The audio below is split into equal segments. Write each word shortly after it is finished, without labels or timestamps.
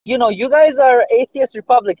you know, you guys are Atheist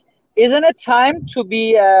Republic. Isn't it time to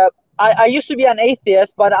be? I used to be an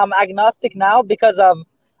atheist, but I'm agnostic now because of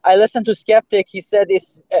I listened to Skeptic. He said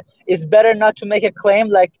it's better not to make a claim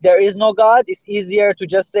like there is no God. It's easier to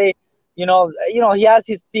just say, he has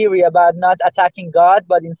his theory about not attacking God,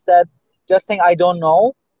 but instead just saying I don't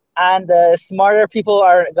know. And smarter people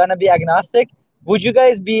are gonna be agnostic. Would you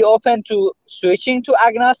guys be open to switching to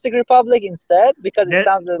Agnostic Republic instead? Because it That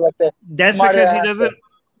sounds like the that's smarter because he answer. doesn't.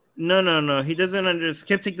 No. He doesn't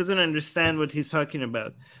Skeptic doesn't understand what he's talking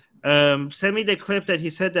about. Send me the clip that he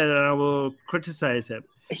said that, and I will criticize him.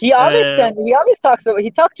 He always talks about, he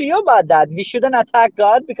talked to you about that. We shouldn't attack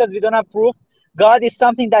God because we don't have proof. God is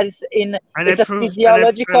something that is it's a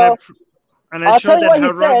physiological. And I I'll tell showed you that what he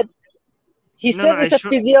how wrong. said. He No, no, says it's a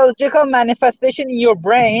physiological manifestation in your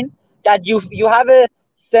brain that you have a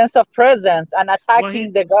sense of presence, and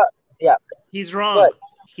attacking the God. Yeah. He's wrong.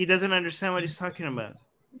 He doesn't understand what he's talking about.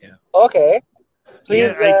 Yeah. Okay.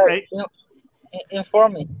 Please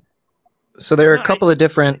inform me. So there are a couple of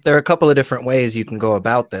different ways you can go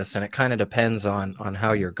about this, and it kind of depends on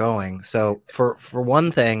how you're going. So for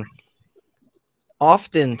one thing,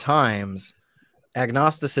 oftentimes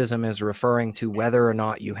agnosticism is referring to whether or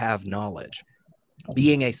not you have knowledge,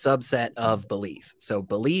 being a subset of belief. So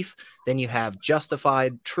belief, then you have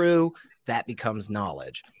justified, true, that becomes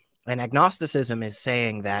knowledge. And agnosticism is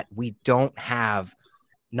saying that we don't have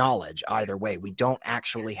knowledge either way. We don't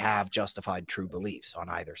actually have justified, true beliefs on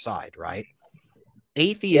either side, right?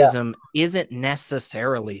 Atheism isn't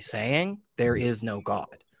necessarily saying there is no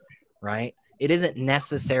God, right? It isn't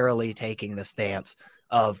necessarily taking the stance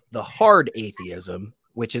of the hard atheism,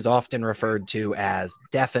 which is often referred to as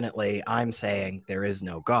definitely I'm saying there is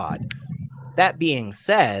no God. That being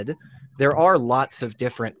said, there are lots of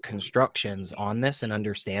different constructions on this and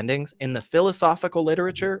understandings in the philosophical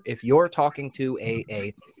literature. If you're talking to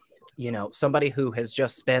somebody who has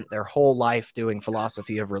just spent their whole life doing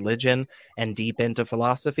philosophy of religion and deep into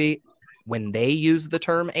philosophy, when they use the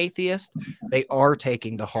term atheist, they are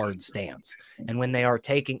taking the hard stance. And when they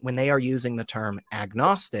are using the term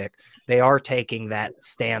agnostic, they are taking that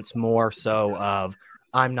stance more so of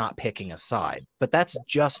I'm not picking a side. But that's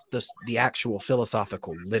just the actual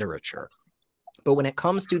philosophical literature. But when it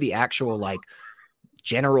comes to the actual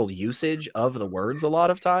general usage of the words, a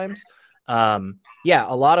lot of times, a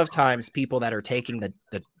lot of times people that are taking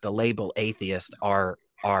the label atheist are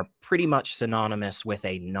pretty much synonymous with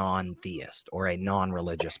a non-theist or a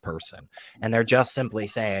non-religious person. And they're just simply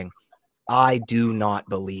saying, I do not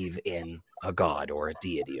believe in a God or a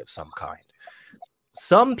deity of some kind.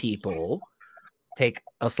 Some people take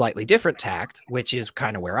a slightly different tact, which is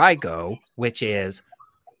kind of where I go, which is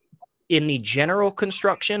in the general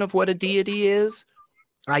construction of what a deity is,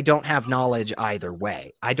 I don't have knowledge either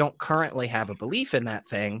way. I don't currently have a belief in that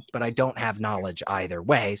thing, but I don't have knowledge either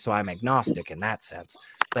way, so I'm agnostic in that sense.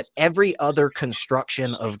 But every other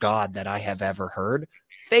construction of God that I have ever heard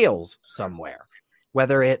fails somewhere,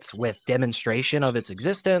 whether it's with demonstration of its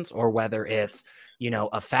existence or whether it's,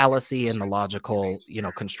 a fallacy in the logical,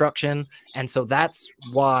 construction. And so that's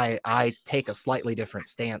why I take a slightly different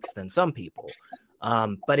stance than some people.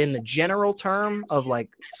 But in the general term of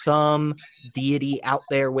some deity out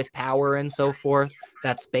there with power and so forth,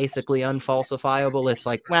 that's basically unfalsifiable. It's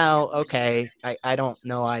well, okay, I don't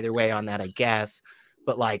know either way on that, I guess.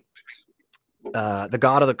 But the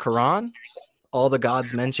God of the Quran, all the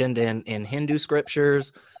gods mentioned in Hindu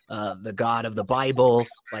scriptures, the God of the Bible,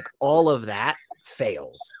 all of that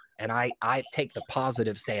fails. And I take the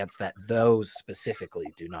positive stance that those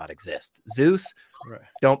specifically do not exist. Zeus,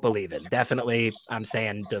 don't believe it. Definitely, I'm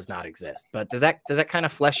saying does not exist. But does that kind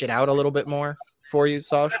of flesh it out a little bit more for you,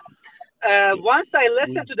 Saj? Once I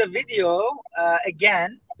listen to the video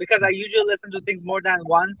again, because I usually listen to things more than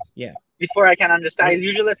once before I can understand. I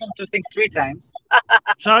usually listen to things 3 times.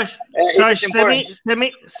 Saj,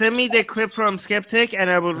 send me the clip from Skeptic, and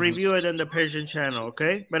I will review it on the Persian channel,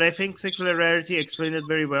 okay? But I think Secular Rarity explained it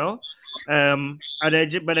very well. I want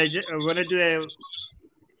to do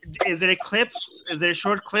is there a clip? Is there a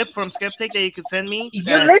short clip from Skeptic that you could send me? You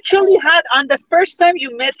literally had, on the first time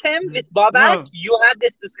you met him with Babak, you had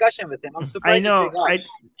this discussion with him. I'm surprised.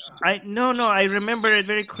 I know. I remember it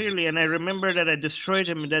very clearly, and I remember that I destroyed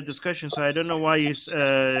him in that discussion. So I don't know why you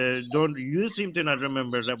seem to not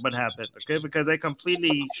remember what happened. Okay, because I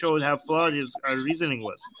completely showed how flawed our reasoning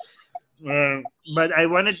was. But I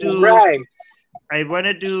want to do I want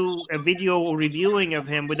to do a video reviewing of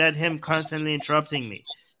him without him constantly interrupting me.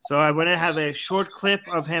 So I want to have a short clip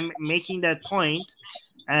of him making that point,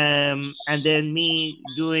 and then me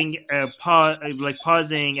doing a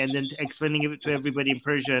pausing and then explaining it to everybody in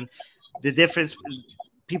Persian, the difference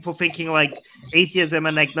people thinking like atheism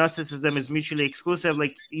and agnosticism is mutually exclusive.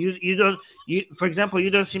 Like for example, you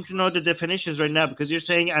don't seem to know the definitions right now because you're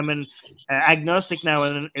saying I'm an agnostic now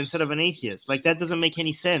instead of an atheist. Like that doesn't make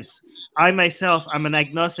any sense. I myself, I'm an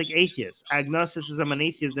agnostic atheist. Agnosticism and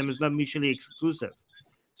atheism is not mutually exclusive.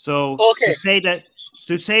 So Okay.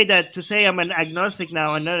 to say I'm an agnostic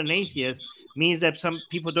now and not an atheist means that some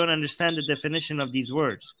people don't understand the definition of these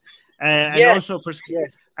words. And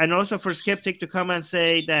also for skeptic to come and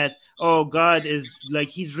say that, oh, God is like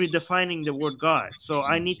he's redefining the word God. So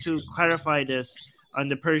I need to clarify this on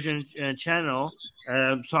the Persian channel.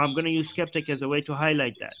 So I'm going to use skeptic as a way to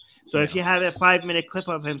highlight that. So if you have a 5-minute clip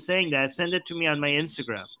of him saying that, send it to me on my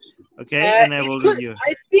Instagram. Okay, and I will review.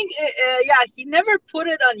 I think, he never put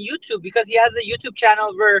it on YouTube because he has a YouTube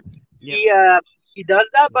channel where he does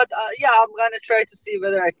that. But I'm gonna try to see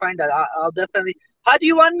whether I find that. I'll definitely. How do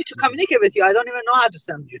you want me to communicate with you? I don't even know how to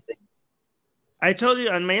send you things. I told you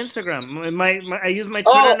on my Instagram. I use my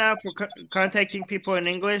Twitter now for contacting people in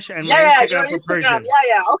English, and my Instagram for Persian.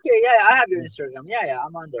 Okay, I have your Instagram.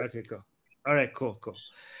 I'm on there. Okay, cool. All right, cool.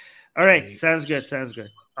 All right, sounds good.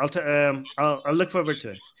 I'll look forward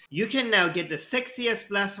to it. You can now get the sexiest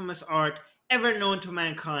blasphemous art ever known to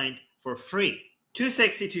mankind for free. Too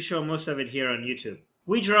sexy to show most of it here on YouTube.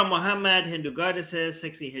 We draw Muhammad, Hindu goddesses,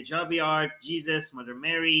 sexy hijabi art, Jesus, Mother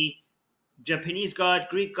Mary, Japanese god,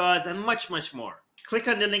 Greek gods, and much, much more. Click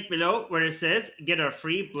on the link below where it says get our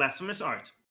free blasphemous art.